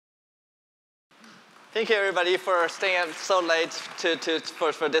Thank you, everybody, for staying up so late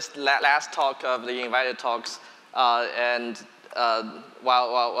for this last talk of the invited talks. While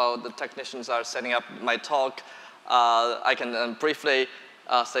the technicians are setting up my talk, I can briefly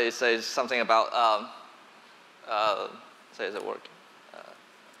say something about, does it work?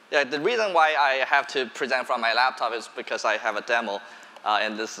 Yeah, the reason why I have to present from my laptop is because I have a demo,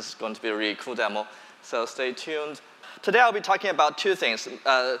 and this is going to be a really cool demo. So stay tuned. Today I'll be talking about two things,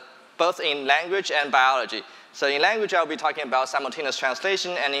 both in language and biology. So in language, I'll be talking about simultaneous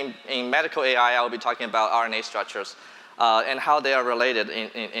translation, and in medical AI, I'll be talking about RNA structures and how they are related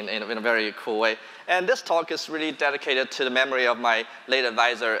in a very cool way. And this talk is really dedicated to the memory of my late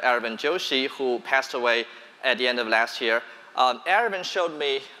advisor, Aravind Joshi, who passed away at the end of last year. Aravind showed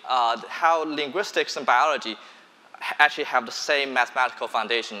me how linguistics and biology actually have the same mathematical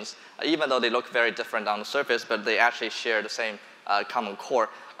foundations, even though they look very different on the surface, but they actually share the same common core.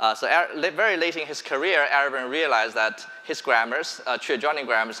 So very late in his career, Aravind realized that his grammars, tree adjoining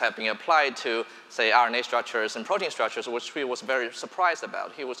grammars, have been applied to, say, RNA structures and protein structures, which he was very surprised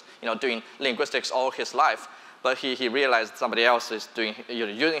about. He was doing linguistics all his life, but he realized somebody else is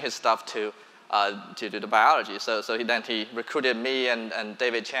using his stuff to do the biology. So then he recruited me and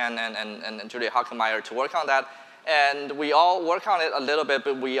David Chen and Julia Hockenmeyer to work on that. And we all worked on it a little bit,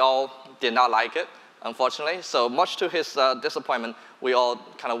 but we all did not like it, unfortunately. So much to his disappointment, we all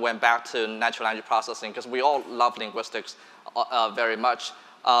kind of went back to natural language processing because we all love linguistics very much.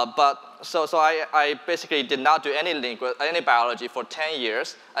 So I basically did not do any biology for 10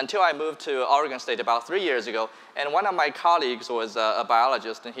 years until I moved to Oregon State about 3 years ago. And one of my colleagues was a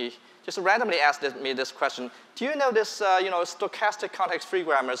biologist, and he just randomly asked me this question: do you know this stochastic context-free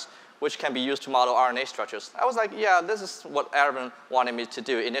grammars which can be used to model RNA structures? I was like, yeah, this is what Aravind wanted me to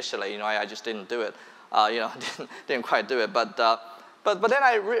do initially. I just didn't do it. Didn't quite do it. But then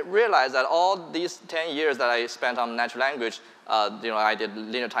I realized that all these 10 years that I spent on natural language, I did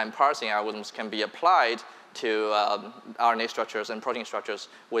linear time parsing algorithms can be applied to RNA structures and protein structures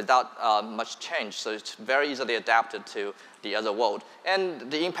without much change. So it's very easily adapted to the other world.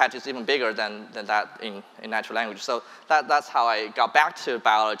 And the impact is even bigger than that in natural language. So that's how I got back to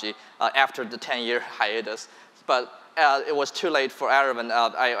biology after the 10-year hiatus. But it was too late for Aravind.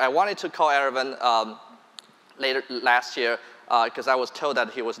 I wanted to call Aravind later last year because I was told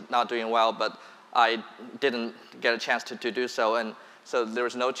that he was not doing well, but I didn't get a chance to do so. And so there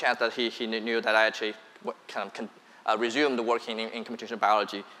was no chance that he knew that I actually kind of resumed working in computational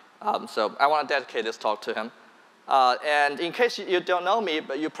biology. So I want to dedicate this talk to him. And in case you don't know me,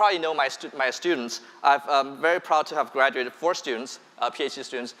 but you probably know my students, I'm very proud to have graduated 4 students, PhD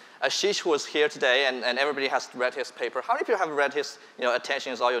students. Ashish, who was here today, and everybody has read his paper. How many people have read his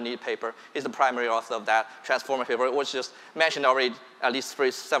Attention is All You Need paper? He's the primary author of that transformer paper, which is mentioned already at least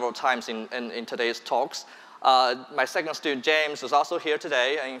several times in today's talks. My second student, James, is also here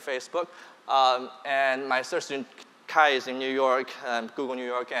today in Facebook. And my third student, Kai, is in New York, Google New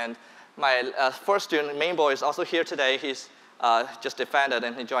York. And my fourth student, Mainboy, is also here today. He's just defended,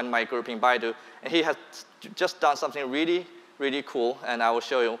 and he joined my group in Baidu. And he has just done something really, really cool. And I will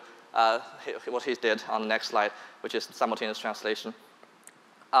show you what he did on the next slide, which is simultaneous translation.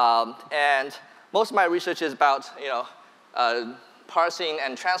 And most of my research is about parsing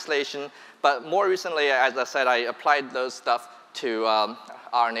and translation. But more recently, as I said, I applied those stuff to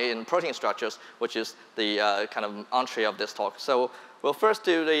RNA and protein structures, which is the kind of entree of this talk. So we'll first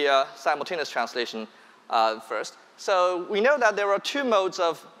do the simultaneous translation first. So we know that there are 2 modes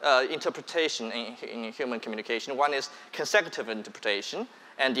of interpretation in human communication. One is consecutive interpretation,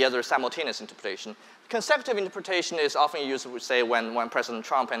 and the other is simultaneous interpretation. Consecutive interpretation is often used, say, when President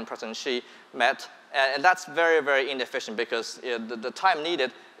Trump and President Xi met. And that's very, very inefficient because the time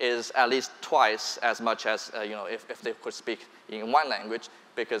needed is at least twice as much as if they could speak in one language,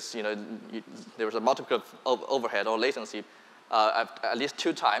 because there was a multiple overhead or latency at least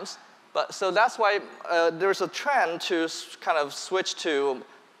 2 times. So that's why there's a trend to kind of switch to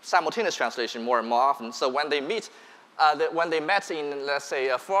simultaneous translation more and more often. So when they meet, when they met in, let's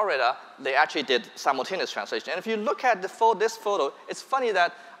say, Florida, they actually did simultaneous translation. And if you look at this photo, it's funny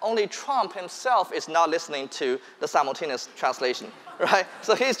that only Trump himself is not listening to the simultaneous translation, right?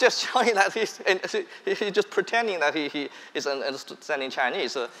 So he's just showing that he's just pretending that he is understanding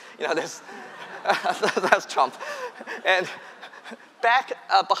Chinese. So that's Trump. And back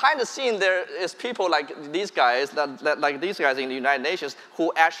behind the scene, there is people like these guys, like these guys in the United Nations,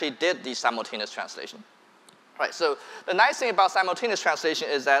 who actually did the simultaneous translation. Right, so the nice thing about simultaneous translation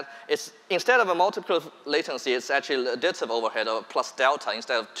is that it's, instead of a multiple latency, it's actually additive overhead or plus delta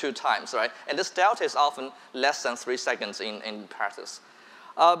instead of 2 times, right? And this delta is often less than 3 seconds in practice.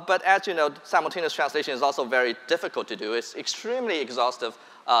 But as you know, simultaneous translation is also very difficult to do. It's extremely exhaustive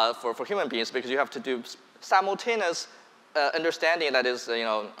for human beings because you have to do simultaneous understanding, that is,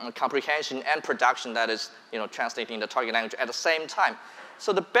 comprehension, and production, that is, translating the target language at the same time.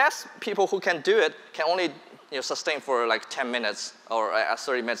 So the best people who can do it can only sustain for like 10 minutes or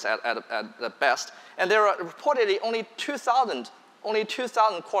 30 minutes at the best. And there are reportedly only 2,000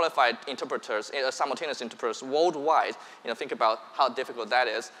 qualified interpreters, simultaneous interpreters worldwide. Think about how difficult that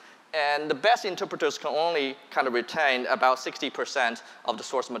is. And the best interpreters can only kind of retain about 60% of the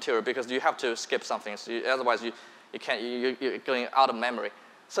source material because you have to skip something. So otherwise, you're going out of memory.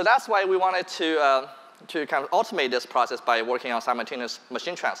 So that's why we wanted to kind of automate this process by working on simultaneous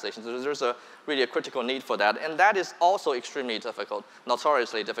machine translation. So there's really a critical need for that. And that is also extremely difficult,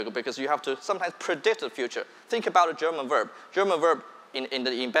 notoriously difficult, because you have to sometimes predict the future. Think about a German verb. German verb in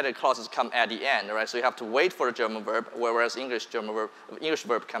the embedded clauses come at the end, right? So you have to wait for the German verb, whereas English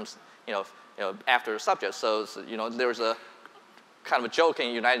verb comes after the subject. So there's a kind of a joke in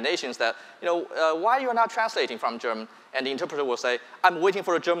the United Nations that, why you're not translating from German? And the interpreter will say, I'm waiting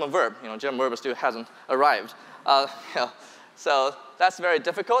for a German verb. German verb still hasn't arrived. So that's very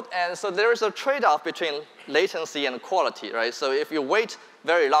difficult. And so there is a trade-off between latency and quality, right? So if you wait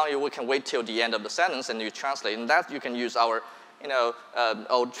very long, you can wait till the end of the sentence and you translate. And that you can use our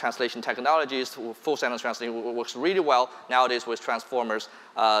old translation technologies. Full sentence translation works really well. Nowadays with transformers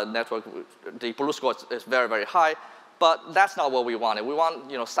network, the BLU score is very, very high. But that's not what we wanted. We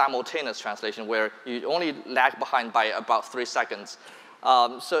want simultaneous translation where you only lag behind by about 3 seconds.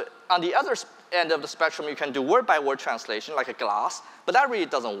 So on the other end of the spectrum, you can do word-by-word translation like a glass, but that really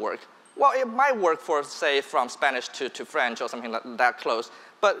doesn't work. Well, it might work for, say, from Spanish to French or something like that close.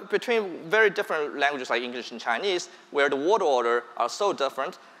 But between very different languages like English and Chinese, where the word order are so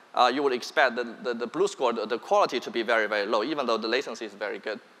different, you would expect the BLU score, the quality to be very, very low, even though the latency is very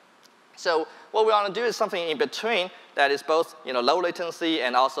good. So what we want to do is something in between that is both low latency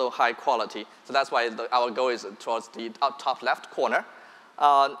and also high quality. So that's why our goal is towards the top left corner.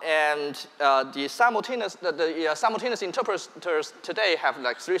 The simultaneous interpreters today have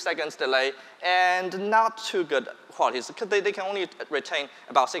like 3 seconds delay and not too good qualities because they can only retain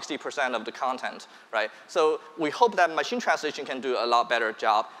about 60% of the content, right? So we hope that machine translation can do a lot better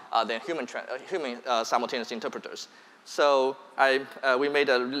job than human simultaneous interpreters. So we made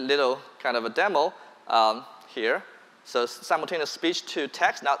a little kind of a demo here. So simultaneous speech to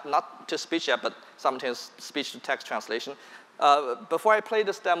text, not to speech yet, but simultaneous speech to text translation. Before I play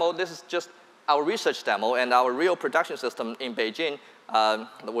this demo, this is just our research demo, and our real production system in Beijing,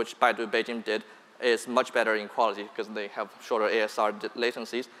 which Baidu Beijing did, is much better in quality because they have shorter ASR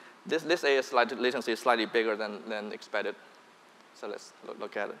latencies. This ASR latency is slightly bigger than expected. So let's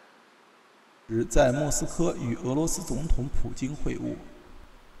look at it. 在莫斯科与俄罗斯总统普京会晤。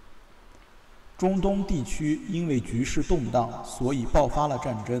中东地区因为局势动荡，所以爆发了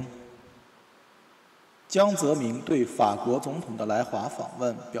战争。江泽民对法国总统的来华访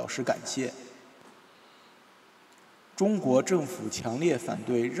问表示感谢。中国政府强烈反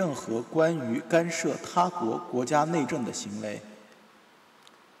对任何关于干涉他国国家内政的行为。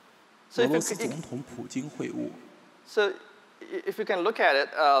俄罗斯总统普京会晤。So if you can look at it,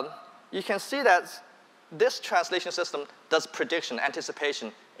 you can see that this translation system does prediction,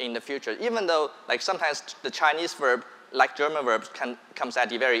 anticipation in the future. Even though, like sometimes the Chinese verb, like German verbs, comes at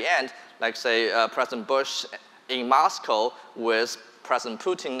the very end, like say President Bush in Moscow with President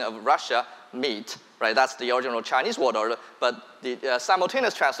Putin of Russia meet, right? That's the original Chinese word order. But the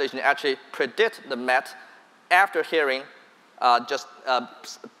simultaneous translation actually predict the met after hearing just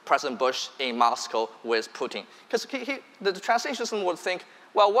President Bush in Moscow with Putin. Because the translation system would think,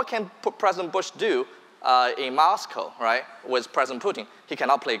 well, what can President Bush do in Moscow, right, with President Putin? He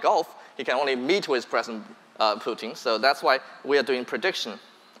cannot play golf. He can only meet with President Putin. So that's why we are doing prediction.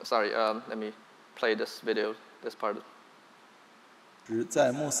 Sorry, let me play this video, this part.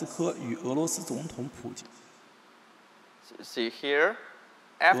 在莫斯科与俄罗斯总统普京。See here,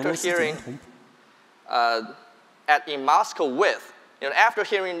 after hearing in Moscow with, after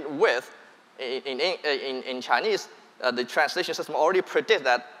hearing with in Chinese, the translation system already predicts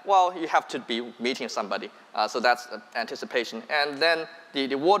that, well, you have to be meeting somebody. So that's anticipation. And then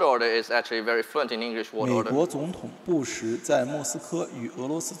the word order is actually very fluent in English word order. 美国总统布什在莫斯科与俄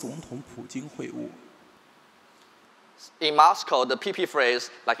罗斯总统普京会晤。In Moscow, the PP phrase,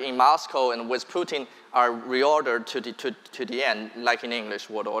 like in Moscow and with Putin, are reordered to the end, like in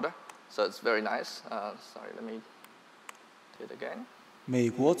English word order. So it's very nice. Sorry, let me do it again. 美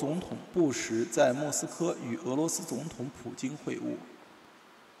国总统布什在莫斯科与俄罗斯总统普京会晤。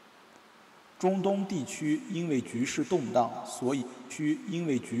中东地区因为局势动荡，所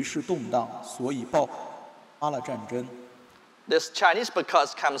以爆发了战争。This Chinese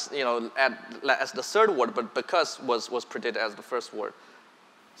because comes, as the third word, but because was predicted as the first word.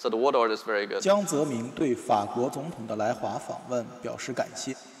 So the word order is very good. 江泽民对法国总统的来华访问表示感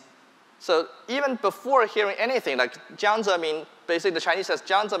谢。So even before hearing anything, like Jiang Zemin, basically the Chinese says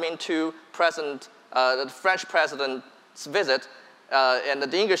Jiang Zemin to the French president's visit, and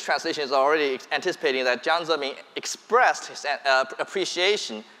the English translation is already anticipating that Jiang Zemin expressed his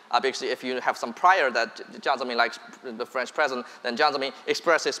appreciation. Because if you have some prior that Jiang Zemin likes the French president, then Jiang Zemin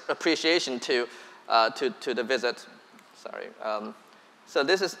expressed his appreciation to the visit. Sorry. So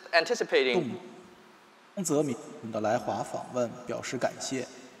this is anticipating. 江泽民的来华访问表示感谢。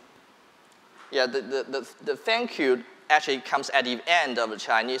Yeah, the thank you actually comes at the end of the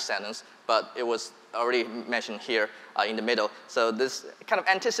Chinese sentence, but it was already mentioned here in the middle. So this kind of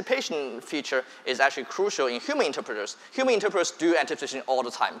anticipation feature is actually crucial in human interpreters. Human interpreters do anticipation all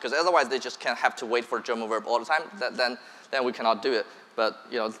the time, because otherwise they just can't have to wait for a German verb all the time. Then we cannot do it. But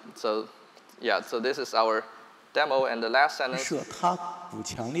so this is our demo, and the last sentence. 他府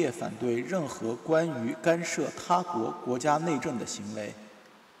强烈反对任何关于干涉他国国家内政的行为。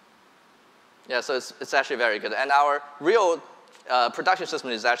Yeah, so it's actually very good. And our real production system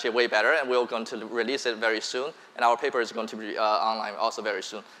is actually way better, and we're going to release it very soon. And our paper is going to be online also very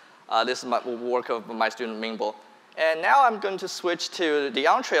soon. This is my work of my student Mingbo. And now I'm going to switch to the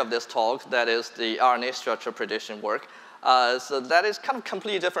entree of this talk, that is the RNA structure prediction work. So that is kind of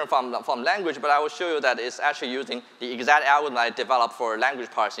completely different from language, but I will show you that it's actually using the exact algorithm I developed for language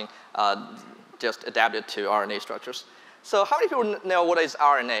parsing, just adapted to RNA structures. So how many people know what is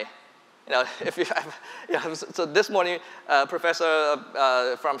RNA? If you have, so this morning, professor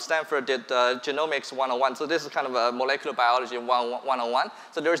from Stanford did genomics 101. So this is kind of a molecular biology 101.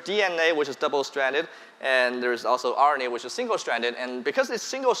 So there's DNA, which is double-stranded, and there's also RNA, which is single-stranded. And because it's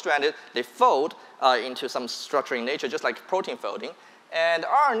single-stranded, they fold into some structure in nature, just like protein folding. And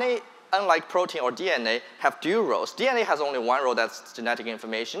RNA, unlike protein or DNA, have dual roles. DNA has only one role, that's genetic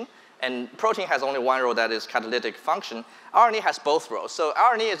information. And protein has only one role, that is catalytic function. RNA has both roles. So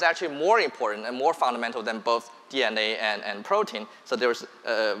RNA is actually more important and more fundamental than both DNA and protein. So there's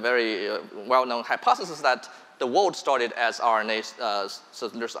a very well-known hypothesis that the world started as RNA. So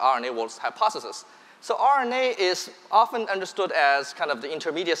there's RNA world hypothesis. So RNA is often understood as kind of the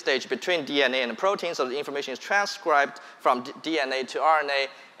intermediate stage between DNA and protein. So the information is transcribed from DNA to RNA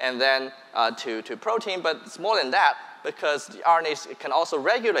and then to protein. But it's more than that, because the RNAs can also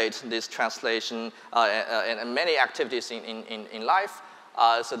regulate this translation and many activities in life.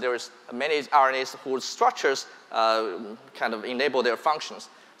 So there's many RNAs whose structures kind of enable their functions.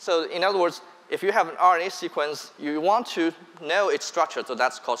 So in other words, if you have an RNA sequence, you want to know its structure. So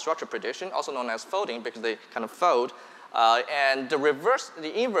that's called structure prediction, also known as folding, because they kind of fold. And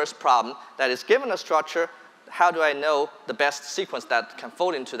the inverse problem, that is given a structure, how do I know the best sequence that can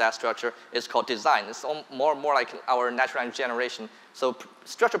fold into that structure, is called design. It's more like our natural language generation. So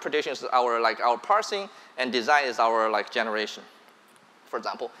structure prediction is our parsing, and design is our generation, for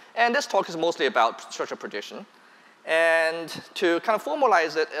example. And this talk is mostly about structure prediction. And to kind of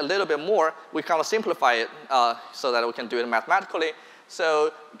formalize it a little bit more, we kind of simplify it so that we can do it mathematically.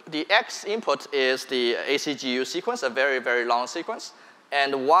 So the X input is the ACGU sequence, a very, very long sequence.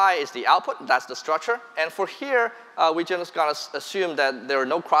 And Y is the output, that's the structure. And for here, we're just gonna assume that there are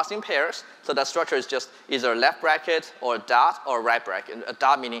no crossing pairs. So that structure is just either left bracket or a dot or right bracket. A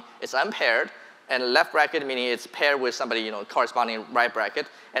dot meaning it's unpaired, and left bracket meaning it's paired with somebody corresponding right bracket.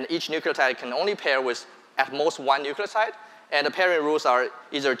 And each nucleotide can only pair with at most one nucleotide. And the pairing rules are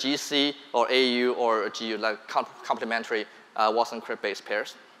either GC or AU or GU, like complementary Watson-Crick base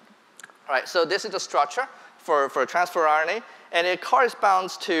pairs. All right, so this is the structure for transfer RNA. And it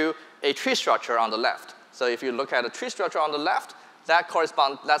corresponds to a tree structure on the left. So if you look at a tree structure on the left,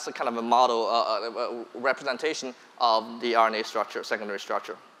 that's a kind of a model representation of the RNA structure, secondary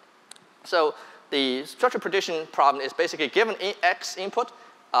structure. So the structure prediction problem is basically given X input,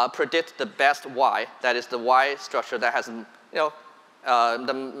 predict the best Y, that is the Y structure that has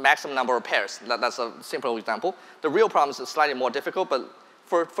the maximum number of pairs. That's a simple example. The real problem is slightly more difficult, but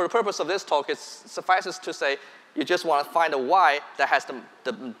for the purpose of this talk, it suffices to say you just want to find a Y that has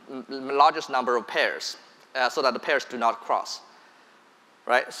the largest number of pairs so that the pairs do not cross.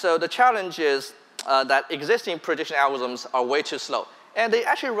 Right? So the challenge is that existing prediction algorithms are way too slow. And they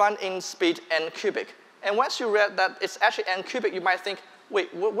actually run in speed n cubic. And once you read that it's actually n cubic, you might think,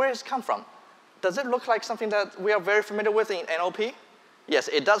 wait, where does it come from? Does it look like something that we are very familiar with in NLP? Yes,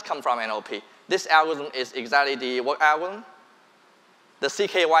 it does come from NLP. This algorithm is exactly the what algorithm? the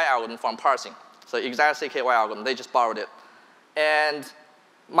CKY algorithm from parsing. So exact CKY algorithm, they just borrowed it. And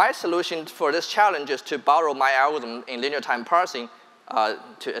my solution for this challenge is to borrow my algorithm in linear time parsing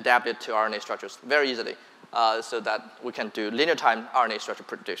to adapt it to RNA structures very easily so that we can do linear time RNA structure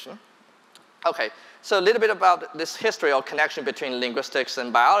prediction. Okay, so a little bit about this history or connection between linguistics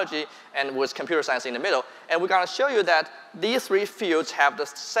and biology and with computer science in the middle. And we're going to show you that these three fields have the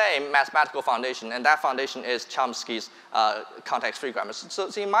same mathematical foundation, and that foundation is Chomsky's context-free grammars. So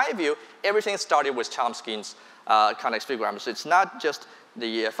in my view, everything started with Chomsky's context-free grammars. It's not just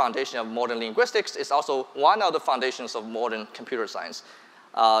the foundation of modern linguistics, it's also one of the foundations of modern computer science.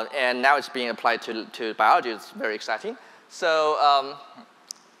 And now it's being applied to biology. It's very exciting. So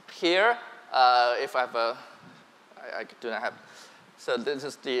here, if I have I do not have, so this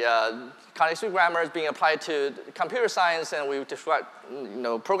is the context-free grammars being applied to computer science, and we describe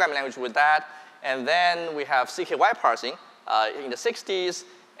programming language with that. And then we have CKY parsing in the 60s,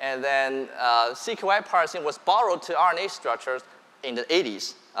 and then CKY parsing was borrowed to RNA structures in the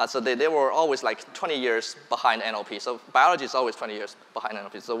 80s. So they were always like 20 years behind NLP. So biology is always 20 years behind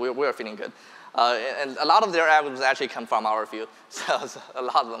NLP, so we're feeling good. And a lot of their algorithms actually come from our field, so a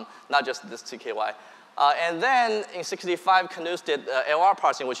lot of them, not just this CKY. And then in 65, Knuth did LR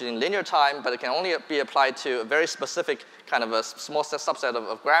parsing, which is in linear time, but it can only be applied to a very specific kind of a small subset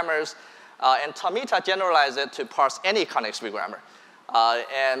of grammars. And Tomita generalized it to parse any context-free grammar.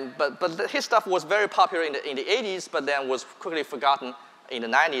 But his stuff was very popular in the 80s, but then was quickly forgotten in the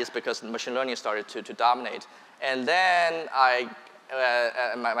 90s because machine learning started to dominate. And then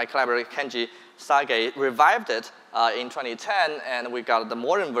my collaborator Kenji Sage revived it in 2010, and we got the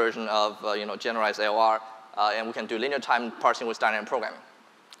modern version of generalized LR, and we can do linear time parsing with dynamic programming.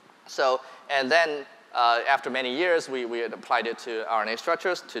 So, and then after many years, we had applied it to RNA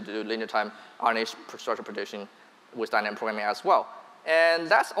structures to do linear time RNA structure prediction with dynamic programming as well. And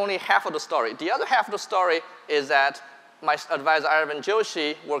that's only half of the story. The other half of the story is that my advisor, Arvind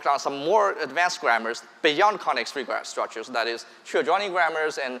Joshi, worked on some more advanced grammars beyond context-free structures, that is, true adjoining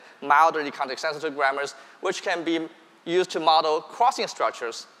grammars and milder context-sensitive grammars, which can be used to model crossing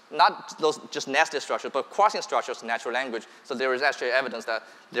structures, not those just nested structures, but crossing structures in natural language. So there is actually evidence that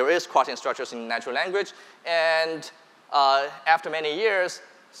there is crossing structures in natural language. And after many years,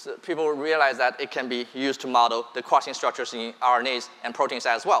 so people realize that it can be used to model the crossing structures in RNAs and proteins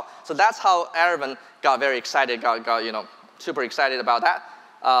as well. So that's how Arvind got very excited, got super excited about that.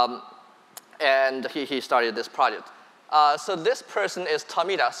 And he started this project. So this person is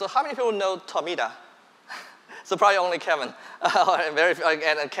Tomita. So how many people know Tomita? So probably only Kevin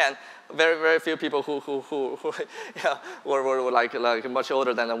and Ken. Very few people who were like much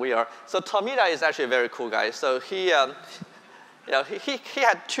older than we are. So Tomita is actually a very cool guy. So he had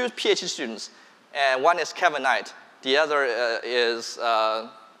two PhD students, and one is Kevin Knight. The other is Alain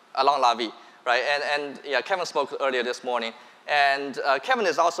Lavie, right? And Kevin spoke earlier this morning. And Kevin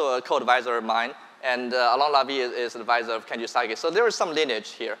is also a co-advisor of mine, and Alain Lavie is an advisor of Kenji Sage. So there is some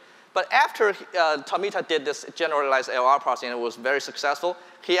lineage here. But after Tomita did this generalized LR parsing and it was very successful,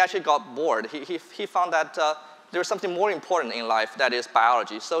 he actually got bored. He found that there was something more important in life, that is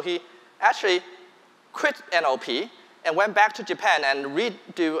biology. So he actually quit NLP and went back to Japan and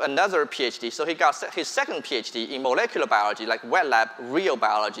redo another PhD. So he got his second PhD in molecular biology, like wet lab, real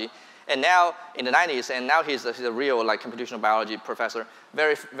biology. And now in the 90s, and now he's a real computational biology professor,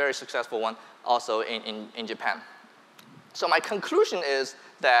 very successful one, also in Japan. So my conclusion is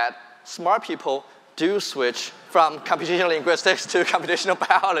that smart people do switch from computational linguistics to computational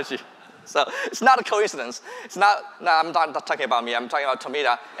biology. So it's not a coincidence. It's not, no, I'm not talking about me. I'm talking about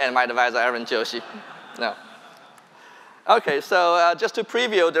Tomita and my advisor, Arvind Joshi. No. Okay, so just to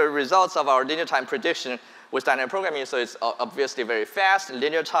preview the results of our linear time prediction with dynamic programming, so it's obviously very fast in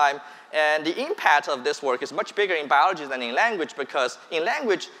linear time. And the impact of this work is much bigger in biology than in language, because in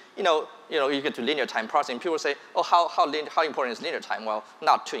language, you get to linear time parsing. People say, oh, how important is linear time? Well,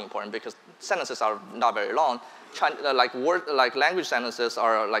 not too important, because sentences are not very long. Like language sentences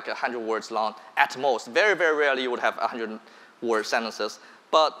are like 100 words long at most. Very rarely you would have 100-word sentences.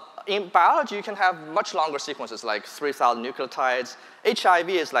 But in biology, you can have much longer sequences, like 3,000 nucleotides. HIV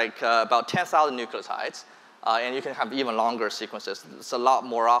is like about 10,000 nucleotides. And you can have even longer sequences. It's a lot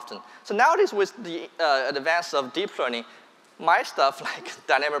more often. So nowadays, with the advance of deep learning, my stuff, like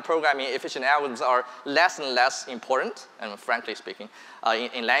dynamic programming, efficient algorithms, are less and less important, and frankly speaking,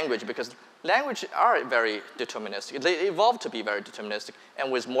 in language, because language are very deterministic. They evolved to be very deterministic,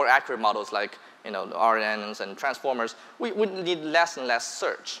 and with more accurate models like RNNs and transformers, we need less and less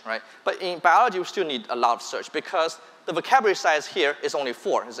search, right? But in biology, we still need a lot of search, because the vocabulary size here is only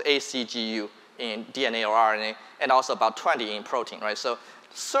 4. It's A, C, G, U in DNA or RNA, and also about 20 in protein, right? So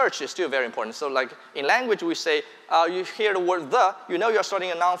search is still very important. So like in language, we say, you hear the word the, you know you're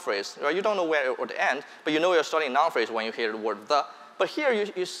starting a noun phrase, right? You don't know where it would end, but you know you're starting a noun phrase when you hear the word the. But here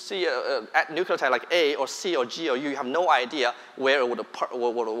you see a nucleotide like A or C or G or U, you have no idea where it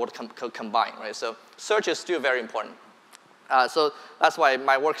would combine, right? So search is still very important. So that's why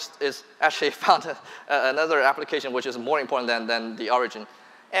my work is actually found another application which is more important than the origin.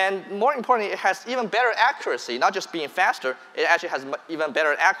 And more importantly, it has even better accuracy, not just being faster, it actually has even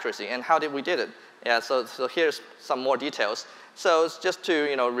better accuracy. And how did we did it? Yeah, so here's some more details. So it's just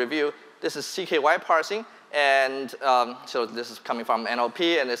to review, this is CKY parsing. And so this is coming from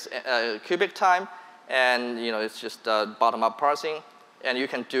NLP, and it's cubic time, and it's just bottom-up parsing, and you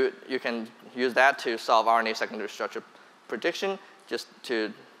can use that to solve RNA secondary structure prediction, just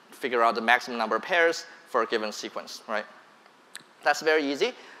to figure out the maximum number of pairs for a given sequence, right? That's very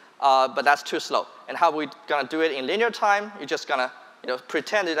easy, but that's too slow. And how we gonna do it in linear time? You're just gonna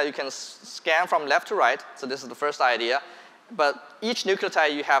pretend that you can scan from left to right. So this is the first idea. But each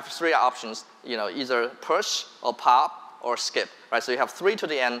nucleotide, you have 3 options, either push or pop or skip, right? So you have 3 to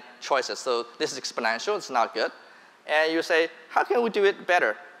the n choices. So this is exponential, it's not good. And you say, how can we do it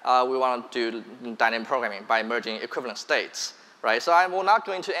better? We want to do dynamic programming by merging equivalent states, right? So I will not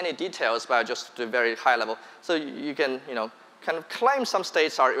go into any details, but I'll just do very high level. So you can, kind of claim some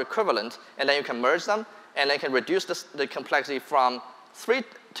states are equivalent, and then you can merge them, and then you can reduce the complexity from 3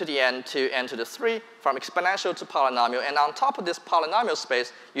 to the n to n to the 3, from exponential to polynomial. And on top of this polynomial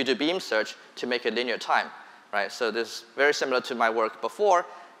space, you do beam search to make it linear time, right? So this is very similar to my work before.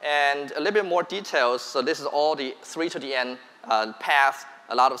 And a little bit more details. So this is all the 3 to the n path,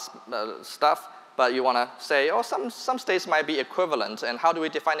 a lot of stuff. But you want to say, oh, some states might be equivalent. And how do we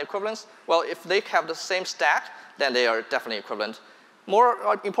define equivalence? Well, if they have the same stack, then they are definitely equivalent.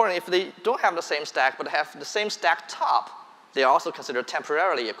 More important, if they don't have the same stack, but have the same stack top, they are also considered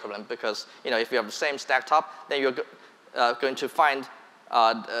temporarily equivalent, because if you have the same stack top, then you're going to find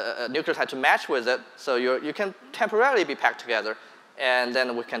a nucleotide to match with it. So you can temporarily be packed together. And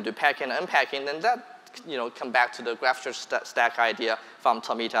then we can do packing and unpacking. And that come back to the graph structure stack idea from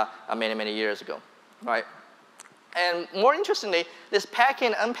Tomita many, many years ago, right? And more interestingly, this packing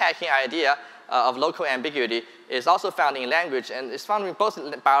and unpacking idea of local ambiguity is also found in language, and it's found in both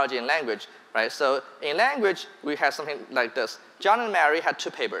biology and language, right? So in language, we have something like this. John and Mary had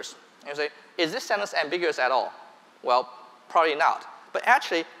 2 papers. And you say, is this sentence ambiguous at all? Well, probably not. But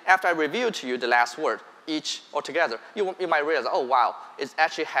actually, after I review to you the last word, each or together, you might realize, oh, wow, it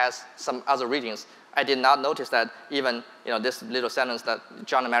actually has some other readings. I did not notice that even this little sentence that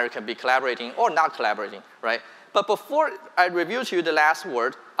John and Mary can be collaborating or not collaborating, right? But before I review to you the last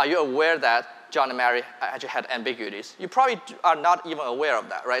word, are you aware that John and Mary actually had ambiguities? You probably are not even aware of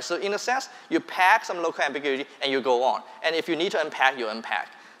that, right? So in a sense, you pack some local ambiguity and you go on. And if you need to unpack, you unpack.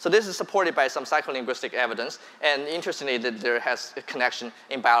 So this is supported by some psycholinguistic evidence. And interestingly, there has a connection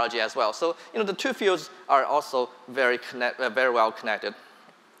in biology as well. So the 2 fields are also very well connected.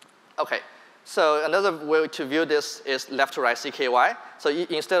 OK. So another way to view this is left to right CKY. So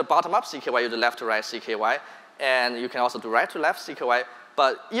instead of bottom up CKY, you do left to right CKY. And you can also do right to left CKY.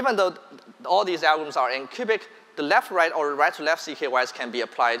 But even though all these algorithms are in cubic, the left-right or right-to-left CKYs can be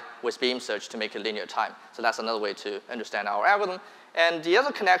applied with beam search to make it linear time. So that's another way to understand our algorithm. And the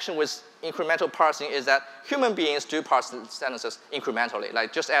other connection with incremental parsing is that human beings do parse sentences incrementally.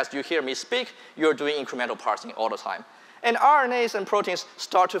 Like just as you hear me speak, you're doing incremental parsing all the time. And RNAs and proteins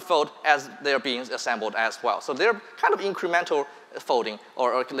start to fold as they're being assembled as well. So they're kind of incremental folding,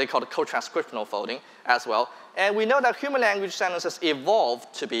 or they call it co-transcriptional folding as well. And we know that human language sentences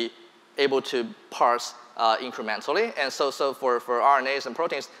evolved to be able to parse incrementally. And so for RNAs and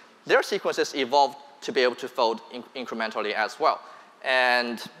proteins, their sequences evolved to be able to fold incrementally as well.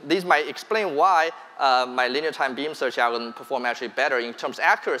 And these might explain why my linear time beam search algorithm perform actually better in terms of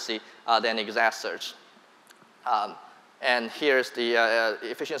accuracy than exact search. And here's the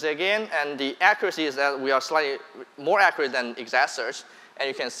efficiency again. And the accuracy is that we are slightly more accurate than exact search. And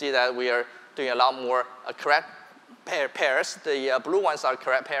you can see that we are doing a lot more correct pairs. The blue ones are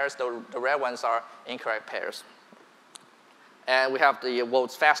correct pairs. The red ones are incorrect pairs. And we have the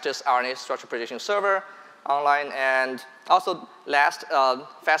world's fastest RNA structure prediction server online. And also, last,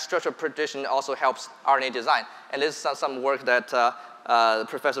 fast structure prediction also helps RNA design. And this is some work that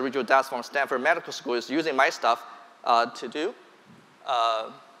Professor Riju Das from Stanford Medical School is using my stuff to do.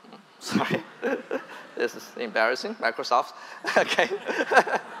 Sorry, this is embarrassing, Microsoft. OK.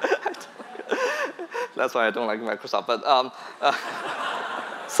 That's why I don't like Microsoft, but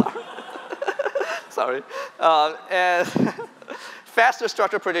sorry. Sorry. And faster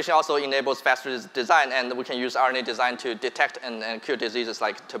structure prediction also enables faster design, and we can use RNA design to detect and cure diseases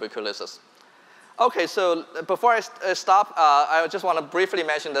like tuberculosis. Okay, so before I stop, I just want to briefly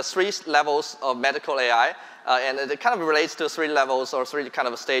mention the 3 levels of medical AI, and it kind of relates to 3 levels or 3 kind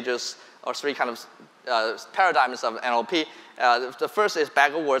of stages or 3 kind of paradigms of NLP. The first is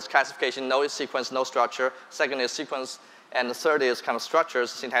bag of words classification, no sequence, no structure. Second is sequence, and the third is kind of structures,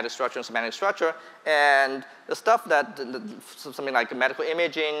 syntactic structure and semantic structure. And the stuff that, something like medical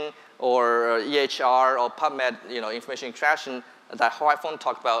imaging or EHR or PubMed, information extraction that Huang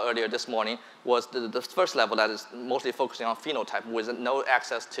talked about earlier this morning was the first level that is mostly focusing on phenotype with no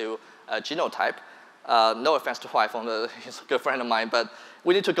access to genotype. No offense to Huang, he's a good friend of mine, but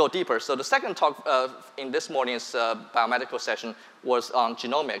we need to go deeper. So the second talk in this morning's biomedical session was on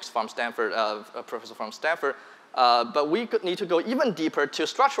genomics from Stanford, a professor from Stanford. But we need to go even deeper to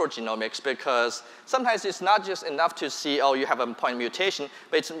structural genomics because sometimes it's not just enough to see, oh, you have a point mutation,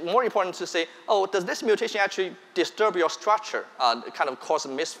 but it's more important to say, oh, does this mutation actually disturb your structure, kind of cause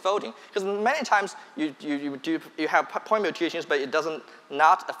misfolding? Because many times you have point mutations, but it doesn't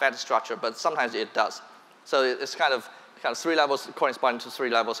not affect the structure, but sometimes it does. So it's kind of 3 levels corresponding to 3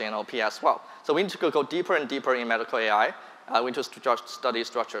 levels in NLP as well. So we need to go deeper and deeper in medical AI. We need to study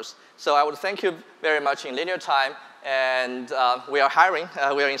structures. So I would thank you very much in linear time. And we are hiring.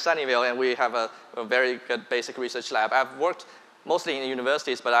 We are in Sunnyvale, and we have a very good basic research lab. I've worked mostly in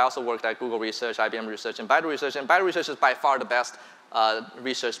universities, but I also worked at Google Research, IBM Research, and Baidu Research. And Baidu Research is by far the best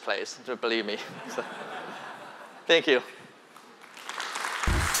research place, believe me. So, thank you.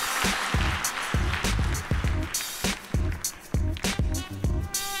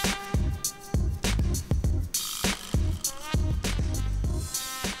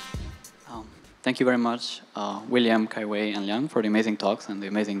 Thank you very much, William, Kaiwei, and Liang for the amazing talks and the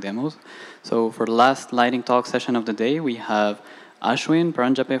amazing demos. So for the last lightning talk session of the day, we have Ashwin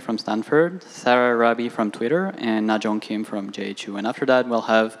Paranjape from Stanford, Sarah Rabi from Twitter, and Najong Kim from JHU. And after that, we'll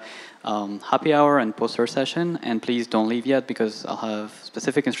have happy hour and poster session. And please don't leave yet because I'll have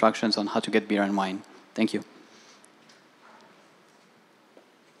specific instructions on how to get beer and wine. Thank you.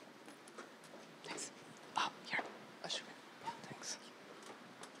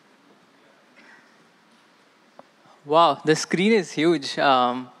 Wow, the screen is huge.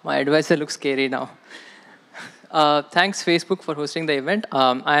 My advisor looks scary now. Thanks, Facebook, for hosting the event.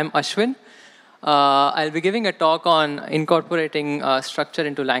 I am Ashwin. I'll be giving a talk on incorporating structure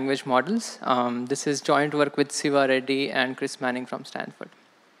into language models. This is joint work with Siva Reddy and Chris Manning from Stanford.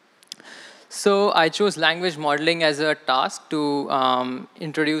 So I chose language modeling as a task to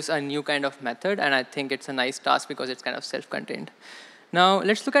introduce a new kind of method, and I think it's a nice task because it's kind of self-contained. Now,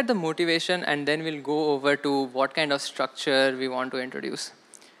 let's look at the motivation, and then we'll go over to what kind of structure we want to introduce.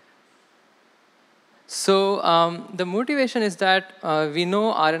 So the motivation is that we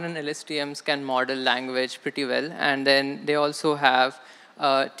know RNN LSTMs can model language pretty well, and then they also have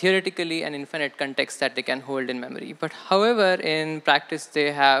theoretically an infinite context that they can hold in memory. But however, in practice,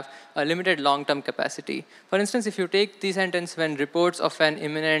 they have a limited long-term capacity. For instance, if you take the sentence, when reports of an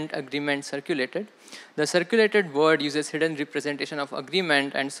imminent agreement circulated, the circulated word uses hidden representation of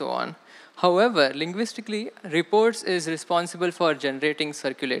agreement and so on. However, linguistically, reports is responsible for generating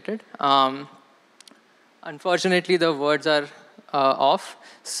circulated. Unfortunately, the words are off.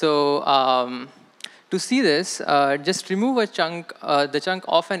 So to see this, just remove a chunk, the chunk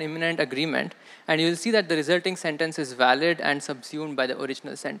of an imminent agreement, and you'll see that the resulting sentence is valid and subsumed by the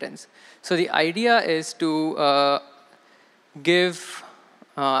original sentence. So the idea is to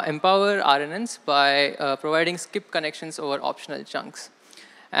empower RNNs by providing skip connections over optional chunks.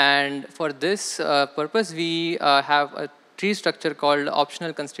 And for this purpose, we have a tree structure called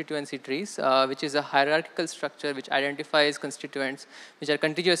optional constituency trees, which is a hierarchical structure which identifies constituents which are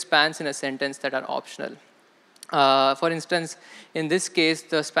contiguous spans in a sentence that are optional. For instance, in this case,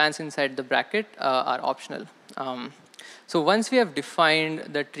 the spans inside the bracket are optional. So once we have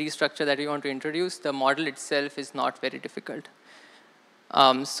defined the tree structure that we want to introduce, the model itself is not very difficult.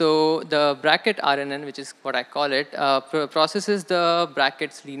 So the bracket RNN, which is what I call it, processes the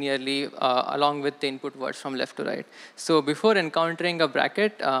brackets linearly along with the input words from left to right. So before encountering a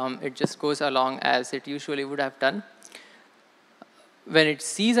bracket, it just goes along as it usually would have done. When it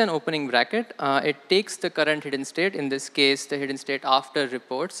sees an opening bracket, it takes the current hidden state, in this case, the hidden state after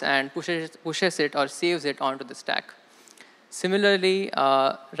reports, and pushes it or saves it onto the stack. Similarly,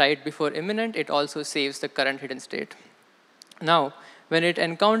 right before imminent, it also saves the current hidden state. Now, when it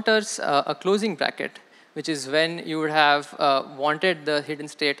encounters a closing bracket, which is when you would have wanted the hidden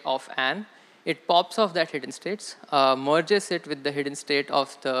state of an, it pops off that hidden state, merges it with the hidden state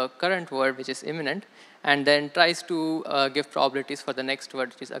of the current word, which is imminent, and then tries to give probabilities for the next word,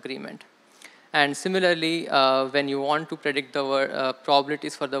 which is agreement. And similarly, when you want to predict the word,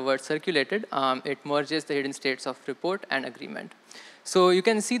 probabilities for the word circulated, it merges the hidden states of report and agreement. So you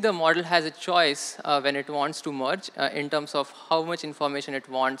can see the model has a choice when it wants to merge in terms of how much information it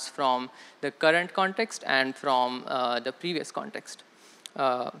wants from the current context and from the previous context.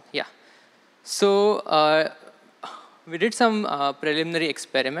 Yeah. So we did some preliminary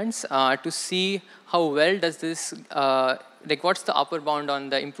experiments to see how well does this, like what's the upper bound on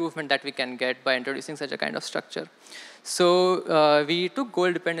the improvement that we can get by introducing such a kind of structure. So we took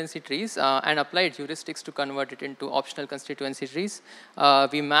goal dependency trees and applied heuristics to convert it into optional constituency trees.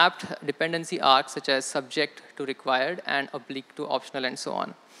 We mapped dependency arcs such as subject to required and oblique to optional and so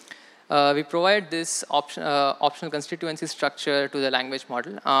on. We provide this optional constituency structure to the language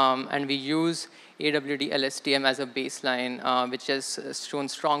model, and we use AWD LSTM as a baseline, which has shown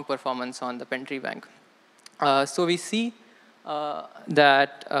strong performance on the Pentry bank. So we see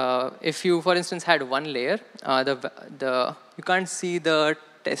that if you, for instance, had one layer, you can't see the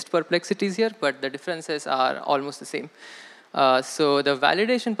test perplexities here, but the differences are almost the same. So the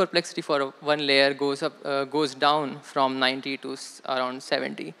validation perplexity for one layer goes down from 90 to around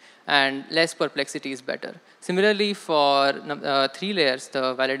 70, and less perplexity is better. Similarly, for 3 layers,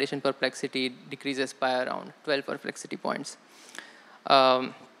 the validation perplexity decreases by around 12 perplexity points.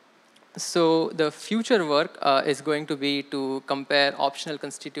 So the future work is going to be to compare optional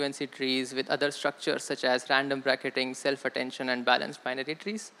constituency trees with other structures such as random bracketing, self-attention, and balanced binary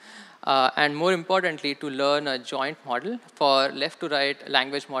trees. And more importantly, to learn a joint model for left-to-right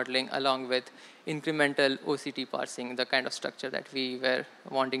language modeling along with incremental OCT parsing, the kind of structure that we were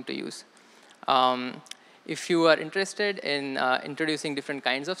wanting to use. If you are interested in introducing different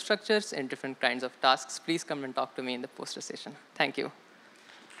kinds of structures and different kinds of tasks, please come and talk to me in the poster session. Thank you.